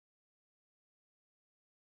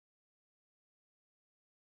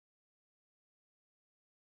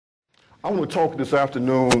I want to talk this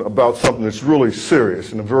afternoon about something that's really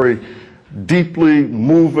serious and very deeply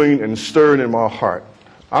moving and stirring in my heart.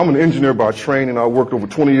 I'm an engineer by training. I worked over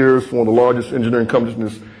 20 years for one of the largest engineering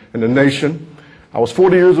companies in the nation. I was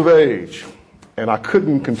 40 years of age, and I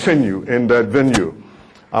couldn't continue in that venue.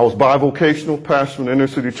 I was bivocational, pastor in an inner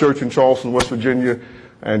city church in Charleston, West Virginia,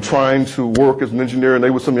 and trying to work as an engineer, and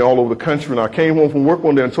they would send me all over the country. And I came home from work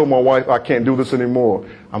one day and told my wife, I can't do this anymore.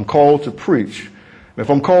 I'm called to preach. And if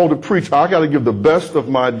I'm called to preach, I got to give the best of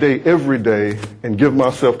my day every day and give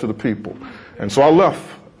myself to the people. And so I left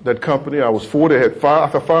that company. I was 40. I had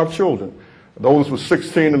five children. The oldest was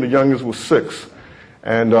 16 and the youngest was 6.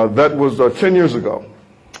 And that was 10 years ago.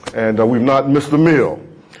 And we've not missed a meal.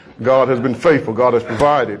 God has been faithful. God has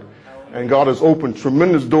provided. And God has opened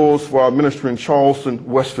tremendous doors for our ministry in Charleston,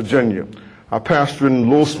 West Virginia. I pastor in a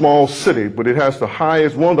little small city, but it has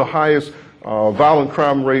one of the highest violent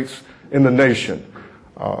crime rates in the nation.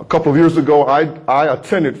 A couple of years ago, I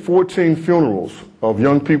attended 14 funerals of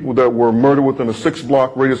young people that were murdered within a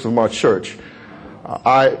 6-block radius of my church.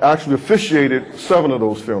 I actually officiated 7 of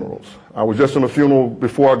those funerals. I was just in a funeral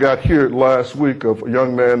before I got here last week of a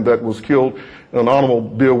young man that was killed in an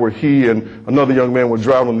automobile where he and another young man were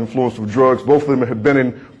driving under the influence of drugs. Both of them had been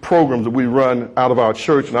in programs that we run out of our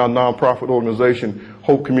church and our nonprofit organization,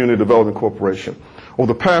 Hope Community Development Corporation.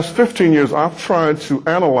 Over the past 15 years, I've tried to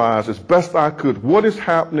analyze as best I could what is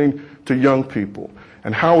happening to young people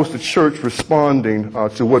and how is the church responding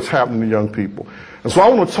to what's happening to young people. And so I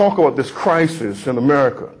want to talk about this crisis in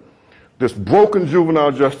America, this broken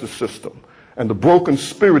juvenile justice system, and the broken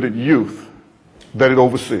spirited youth that it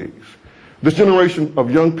oversees. This generation of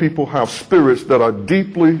young people have spirits that are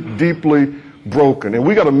deeply, deeply broken. And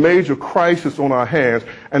we got a major crisis on our hands,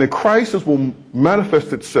 and the crisis will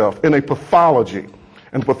manifest itself in a pathology.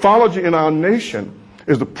 And the pathology in our nation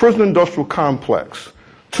is the prison industrial complex.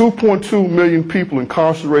 2.2 million people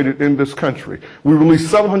incarcerated in this country. We release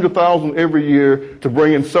 700,000 every year to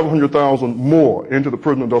bring in 700,000 more into the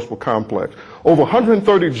prison industrial complex. Over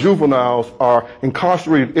 130 juveniles are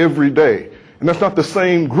incarcerated every day. And that's not the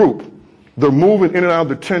same group. They're moving in and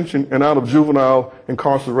out of detention and out of juvenile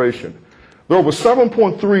incarceration. There are over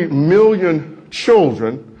 7.3 million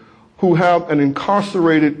children who have an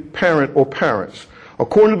incarcerated parent or parents.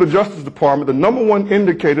 According to the Justice Department, the number one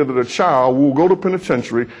indicator that a child will go to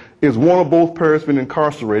penitentiary is one or both parents being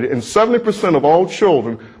incarcerated, and 70% of all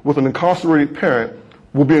children with an incarcerated parent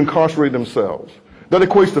will be incarcerated themselves. That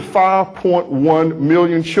equates to 5.1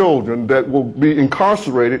 million children that will be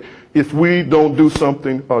incarcerated if we don't do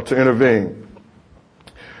something to intervene.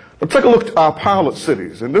 Now take a look at our pilot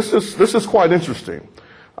cities, and this is quite interesting.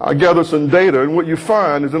 I gathered some data, and what you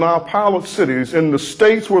find is in our pilot cities, in the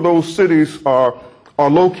states where those cities are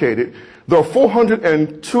located, there are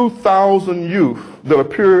 402,000 youth that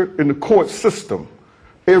appear in the court system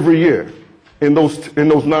every year in those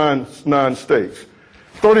 9 states.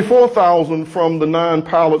 34,000 from the 9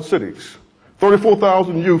 pilot cities.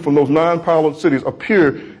 34,000 youth from those 9 pilot cities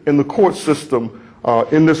appear in the court system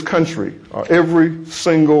in this country every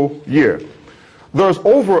single year. There's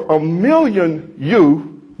over 1 million youth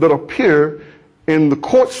that appear in the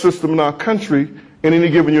court system in our country in any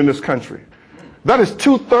given year in this country. That is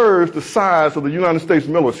 2/3 the size of the United States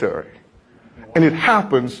military. And it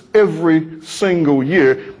happens every single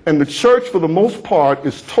year. And the church, for the most part,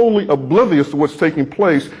 is totally oblivious to what's taking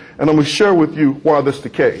place. And I'm going to share with you why that's the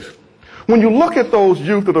case. When you look at those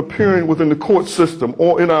youth that are appearing within the court system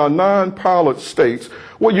or in our 9 pilot states,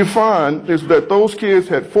 what you find is that those kids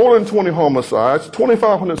had 420 homicides,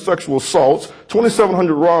 2,500 sexual assaults,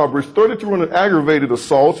 2,700 robberies, 3,300 aggravated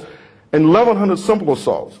assaults, and 1,100 simple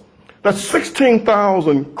assaults. That's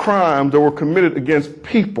 16,000 crimes that were committed against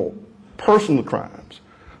people, personal crimes,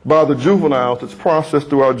 by the juveniles that's processed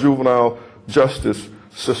through our juvenile justice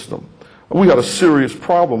system. We got a serious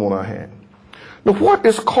problem on our hands. Now, what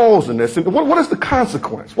is causing this? And what is the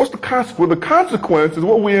consequence? What's the consequence? The consequence is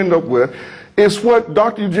what we end up with is what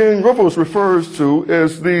Dr. Eugene Rivers refers to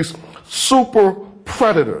as these super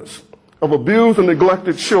predators of abused and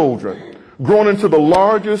neglected children, grown into the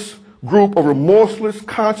largest group of remorseless,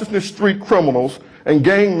 consciousness street criminals and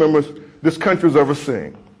gang members this country's ever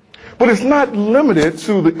seen. But it's not limited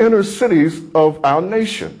to the inner cities of our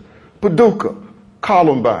nation. Paducah,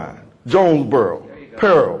 Columbine, Jonesboro,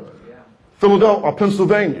 Pearl, Philadelphia,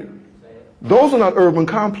 Pennsylvania. Those are not urban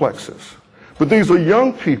complexes, but these are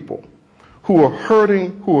young people who are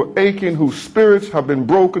hurting, who are aching, whose spirits have been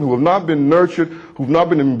broken, who have not been nurtured, who have not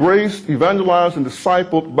been embraced, evangelized, and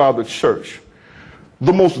discipled by the church.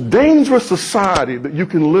 The most dangerous society that you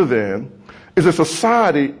can live in is a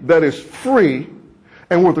society that is free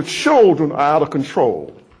and where the children are out of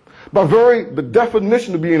control. The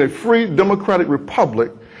definition of being a free democratic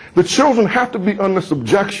republic, the children have to be under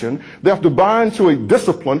subjection. They have to buy into a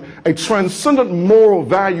discipline, a transcendent moral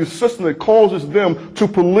value system that causes them to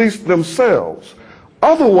police themselves.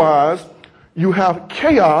 Otherwise, you have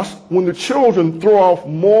chaos when the children throw off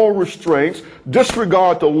moral restraints,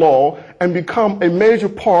 disregard the law, and become a major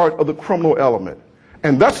part of the criminal element.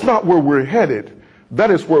 And that's not where we're headed.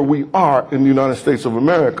 That is where we are in the United States of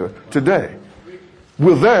America today.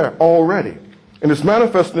 We're there already. And it's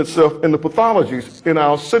manifesting itself in the pathologies in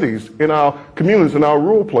our cities, in our communities, in our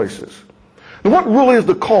rural places. And what really is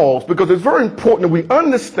the cause? Because it's very important that we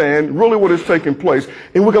understand really what is taking place.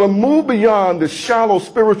 And we're going to move beyond this shallow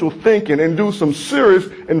spiritual thinking and do some serious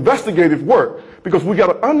investigative work. Because we got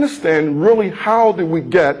to understand really how did we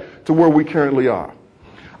get to where we currently are.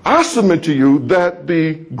 I submit to you that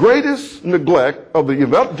the greatest neglect of the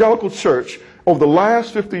evangelical church over the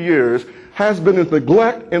last 50 years has been its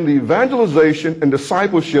neglect in the evangelization and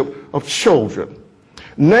discipleship of children.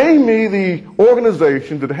 Name me the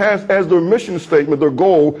organization that has as their mission statement, their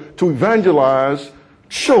goal, to evangelize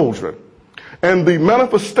children. And the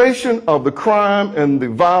manifestation of the crime and the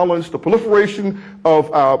violence, the proliferation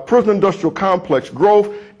of our prison industrial complex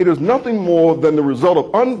growth, it is nothing more than the result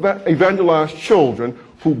of unevangelized children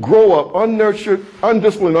who grow up unnurtured,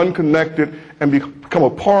 undisciplined, unconnected, and become a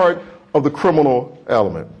part of the criminal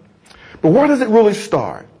element. But where does it really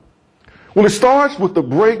start? Well, it starts with the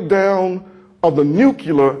breakdown of the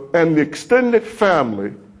nuclear and the extended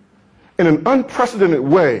family in an unprecedented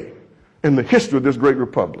way in the history of this great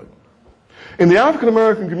republic. In the African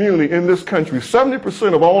American community in this country,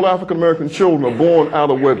 70% of all African American children are born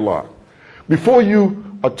out of wedlock. Before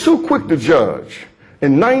you are too quick to judge,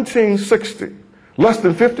 in 1960, less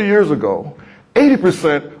than 50 years ago,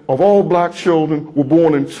 80% of all black children were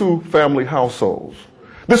born in two-family households.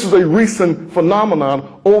 This is a recent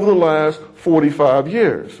phenomenon over the last 45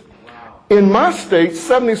 years. In my state,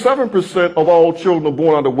 77% of all children are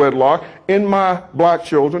born out of wedlock. In my black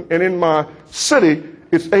children, and in my city,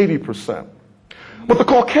 it's 80%. But the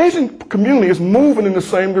Caucasian community is moving in the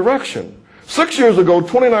same direction. 6 years ago,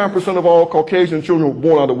 29% of all Caucasian children were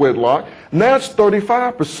born out of wedlock. Now it's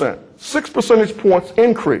 35%. 6 percentage points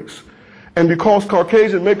increase. And because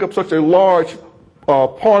Caucasians make up such a large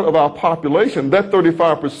part of our population, that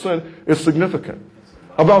 35% is significant.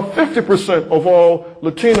 About 50% of all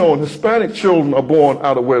Latino and Hispanic children are born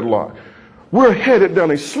out of wedlock. We're headed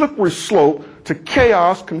down a slippery slope to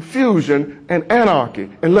chaos, confusion, and anarchy.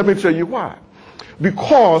 And let me tell you why.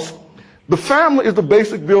 Because the family is the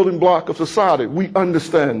basic building block of society. We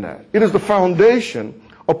understand that. It is the foundation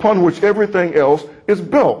upon which everything else is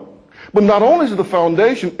built. But not only is it the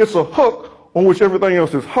foundation, it's a hook on which everything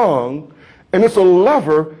else is hung, and it's a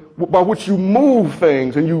lever by which you move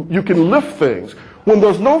things and you can lift things. When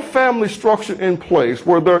there's no family structure in place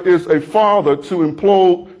where there is a father to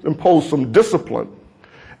impose some discipline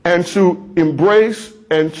and to embrace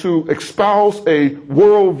and to espouse a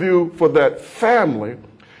worldview for that family,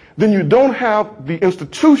 then you don't have the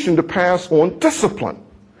institution to pass on discipline.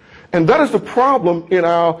 And that is the problem in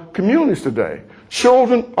our communities today.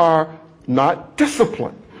 Children are not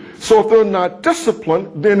disciplined. So if they're not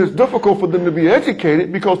disciplined, then it's difficult for them to be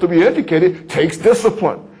educated, because to be educated takes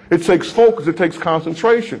discipline. It takes focus, it takes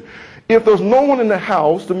concentration. If there's no one in the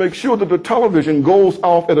house to make sure that the television goes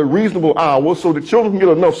off at a reasonable hour so the children can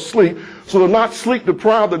get enough sleep, so they're not sleep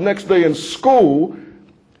deprived the next day in school,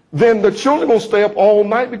 then the children are going to stay up all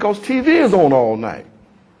night because TV is on all night.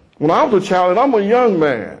 When I was a child, and I'm a young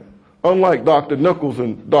man, unlike Dr. Nichols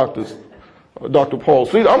and Dr. Paul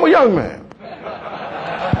Cedar, I'm a young man.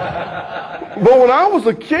 But when I was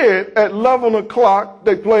a kid, at 11 o'clock,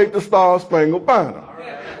 they played the Star Spangled Banner.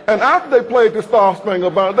 And after they played the Star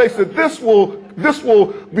Spangled Banner, they said, this will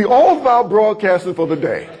be all of our broadcasting for the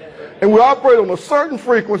day. And we operate on a certain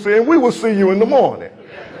frequency, and we will see you in the morning.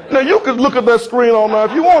 Now, you could look at that screen all night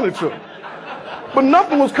if you wanted to. But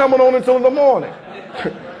nothing was coming on until in the morning.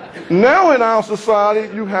 Now in our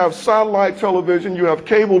society, you have satellite television, you have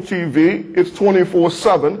cable TV, it's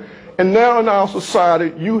 24/7. And now in our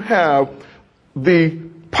society, you have the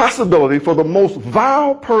possibility for the most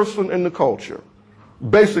vile person in the culture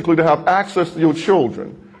basically to have access to your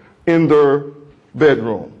children in their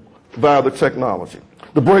bedroom via the technology.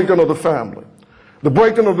 The breakdown of the family. The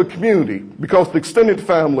breakdown of the community, because the extended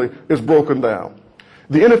family is broken down.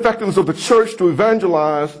 The ineffectiveness of the church to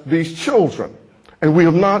evangelize these children. And we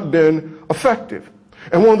have not been effective.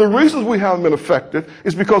 And one of the reasons we haven't been effective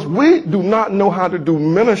is because we do not know how to do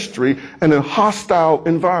ministry in a hostile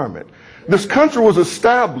environment. This country was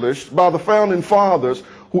established by the founding fathers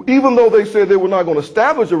who, even though they said they were not going to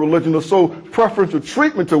establish a religion or show preferential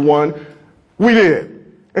treatment to one, we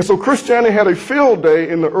did. And so Christianity had a field day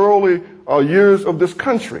in the early years of this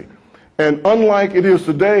country. And unlike it is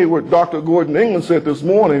today, what Dr. Gordon England said this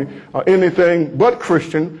morning, anything but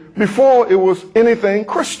Christian, before it was anything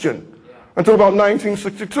Christian. Until about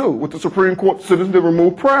 1962, with the Supreme Court decision to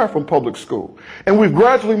remove prayer from public school. And we've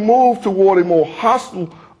gradually moved toward a more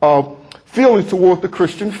hostile feeling toward the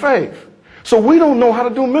Christian faith. So we don't know how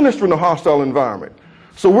to do ministry in a hostile environment.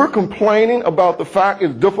 So we're complaining about the fact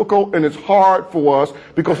it's difficult and it's hard for us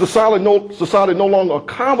because society no longer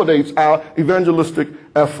accommodates our evangelistic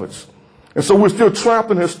efforts. And so we're still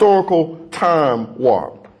trapped in historical time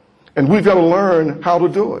warp. And we've got to learn how to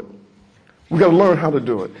do it. We've got to learn how to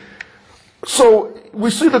do it. So we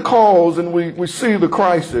see the cause and we see the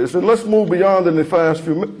crisis, and let's move beyond in the last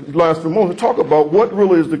few moments and talk about what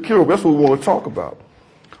really is the cure. That's what we want to talk about.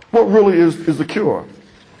 What really is the cure?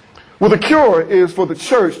 Well, the cure is for the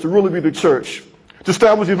church to really be the church, to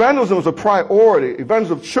establish evangelism as a priority,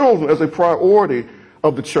 evangelism of children as a priority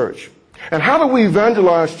of the church. And how do we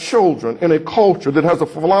evangelize children in a culture that has a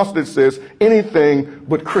philosophy that says anything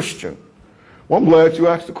but Christian? Well, I'm glad you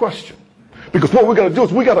asked the question. Because what we got to do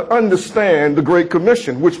is we got to understand the Great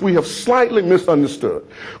Commission, which we have slightly misunderstood.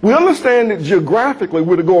 We understand that geographically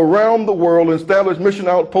we're to go around the world and establish mission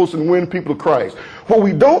outposts and win people to Christ. What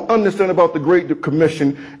we don't understand about the Great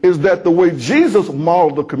Commission is that the way Jesus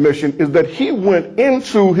modeled the commission is that he went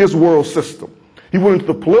into his world system. He went into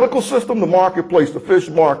the political system, the marketplace, the fish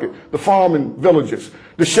market, the farming villages,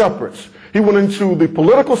 the shepherds. He went into the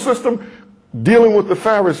political system, dealing with the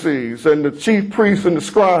Pharisees and the chief priests and the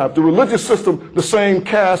scribes, the religious system, the same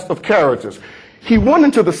cast of characters. He went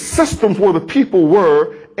into the systems where the people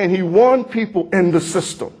were, and he won people in the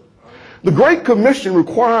system. The Great Commission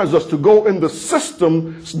requires us to go in the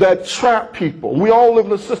systems that trap people. We all live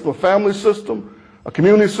in a system, a family system, a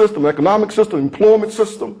community system, an economic system, employment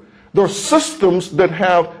system. There are systems that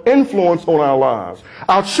have influence on our lives.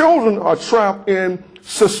 Our children are trapped in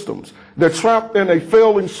systems. They're trapped in a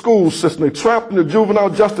failing school system. They're trapped in the juvenile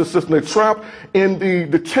justice system. They're trapped in the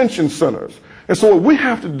detention centers. And so what we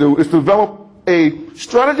have to do is develop a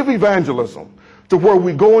strategy of evangelism to where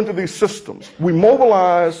we go into these systems. We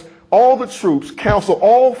mobilize all the troops, cancel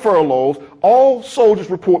all furloughs, all soldiers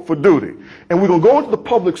report for duty. And we're going to go into the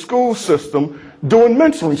public school system doing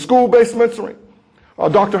mentoring, school-based mentoring.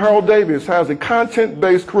 Dr. Harold Davis has a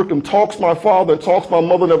content-based curriculum, Talks My Father and Talks My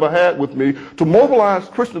Mother Never Had with Me, to mobilize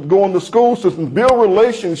Christians to go into school systems, build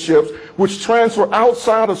relationships which transfer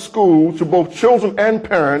outside of school to both children and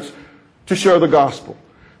parents to share the gospel.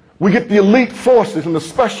 We get the elite forces and the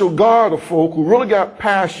special guard of folk who really got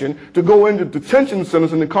passion to go into detention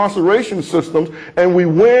centers and incarceration systems, and we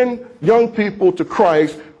win young people to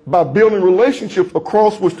Christ by building relationships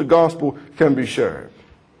across which the gospel can be shared.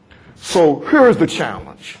 So here is the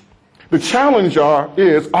challenge. The challenge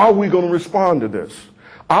is, are we going to respond to this?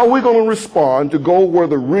 Are we going to respond to go where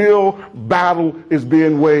the real battle is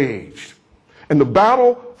being waged? And the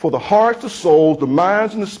battle for the hearts, the souls, the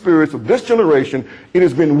minds, and the spirits of this generation, it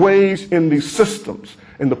has been waged in these systems,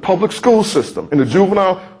 in the public school system, in the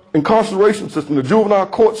juvenile incarceration system, the juvenile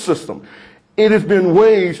court system. It has been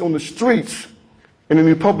waged on the streets and in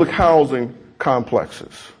the public housing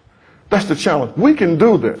complexes. That's the challenge. We can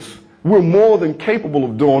do this. We're more than capable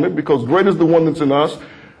of doing it because greater is the one that's in us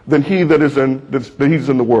than he that is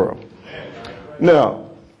in the world. Now,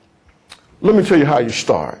 let me tell you how you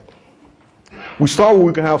start. We start where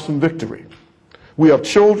we can have some victory. We have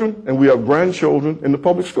children and we have grandchildren in the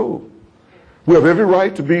public school. We have every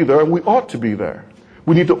right to be there, and we ought to be there.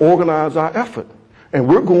 We need to organize our effort. And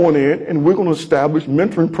we're going in and we're going to establish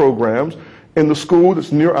mentoring programs in the school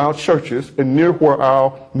that's near our churches and near where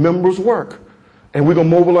our members work. And we're going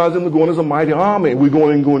to mobilize them to go in as a mighty army. And we're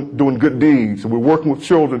going in doing good deeds. And we're working with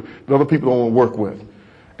children that other people don't want to work with.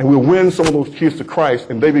 And we'll win some of those kids to Christ,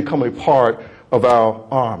 and they become a part of our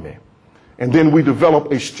army. And then we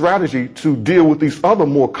develop a strategy to deal with these other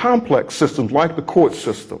more complex systems like the court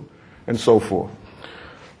system and so forth.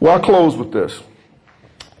 Well, I'll close with this.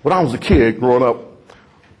 When I was a kid growing up,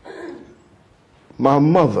 my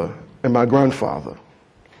mother and my grandfather,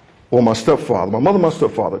 or my stepfather, my mother and my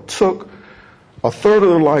stepfather, took a third of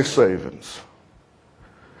their life savings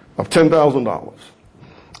of $10,000,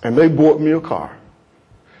 and they bought me a car.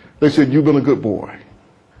 They said, "You've been a good boy,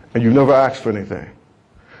 and you never asked for anything."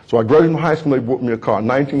 So I graduated from high school, and they bought me a car, a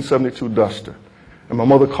 1972 Duster, and my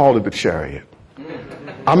mother called it the Chariot.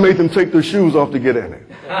 I made them take their shoes off to get in it.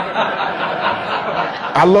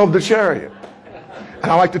 I love the Chariot,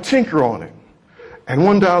 and I like to tinker on it. And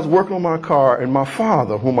one day I was working on my car, and my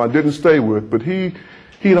father, whom I didn't stay with, but he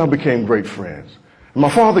and I became great friends. And my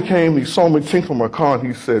father came, he saw me tinkle my car, and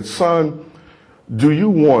he said, "Son, do you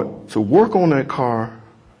want to work on that car,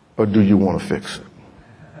 or do you want to fix it?"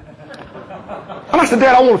 And I said,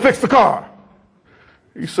 "Dad, I want to fix the car."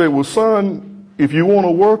 He said, "Well, son, if you want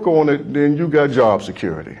to work on it, then you got job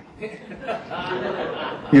security.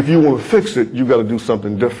 If you want to fix it, you got to do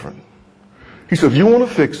something different." He said, "If you want to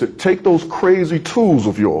fix it, take those crazy tools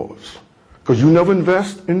of yours, because you never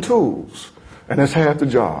invest in tools, and that's half the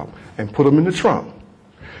job, and put them in the trunk,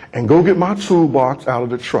 and go get my toolbox out of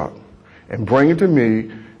the truck, and bring it to me,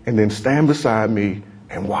 and then stand beside me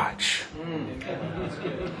and watch."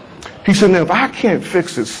 He said, "Now, if I can't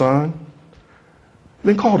fix it, son,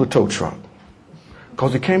 then call the tow truck,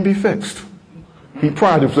 because it can be fixed." He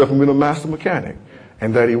prided himself on being a master mechanic,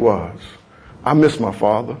 and that he was. I miss my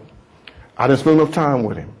father. I didn't spend enough time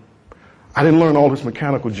with him. I didn't learn all his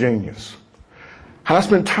mechanical genius. Had I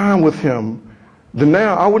spent time with him, then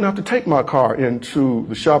now I wouldn't have to take my car into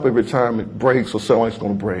the shop every time it breaks or sounds like it's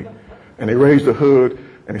going to break. And they raise the hood,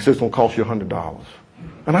 and they say it's going to cost you $100.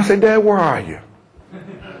 And I say, "Dad, where are you?"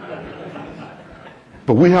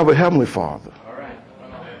 But we have a Heavenly Father,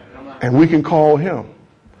 and we can call him.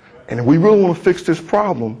 And if we really want to fix this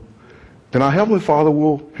problem, then our Heavenly Father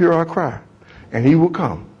will hear our cry, and he will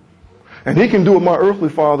come. And he can do what my earthly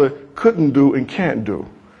father couldn't do and can't do.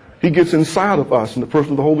 He gets inside of us in the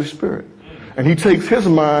person of the Holy Spirit. And he takes his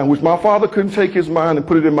mind, which my father couldn't take his mind and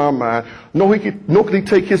put it in my mind. Nor could he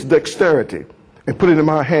take his dexterity and put it in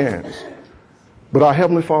my hands. But our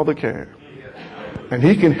Heavenly Father can. And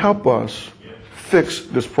he can help us fix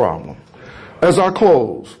this problem. As I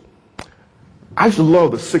close, I used to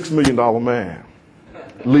love the $6 Million Man,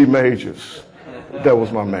 Lee Majors. That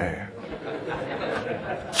was my man.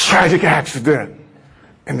 Tragic accident.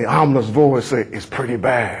 And the ominous voice said, "It's pretty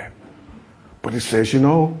bad." But he says,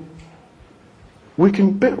 we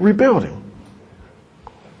can rebuild him.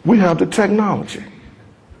 We have the technology.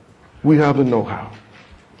 We have the know-how.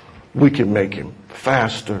 We can make him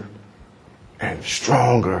faster and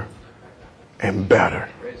stronger and better.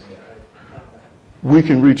 We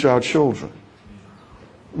can reach our children.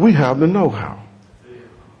 We have the know-how.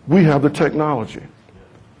 We have the technology.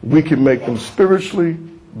 We can make them spiritually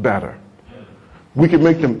better. We can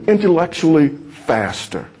make them intellectually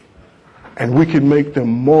faster. And we can make them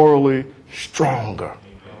morally stronger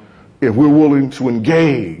if we're willing to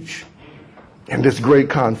engage in this great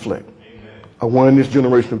conflict of winning this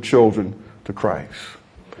generation of children to Christ.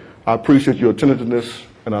 I appreciate your attentiveness,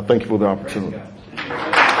 and I thank you for the opportunity.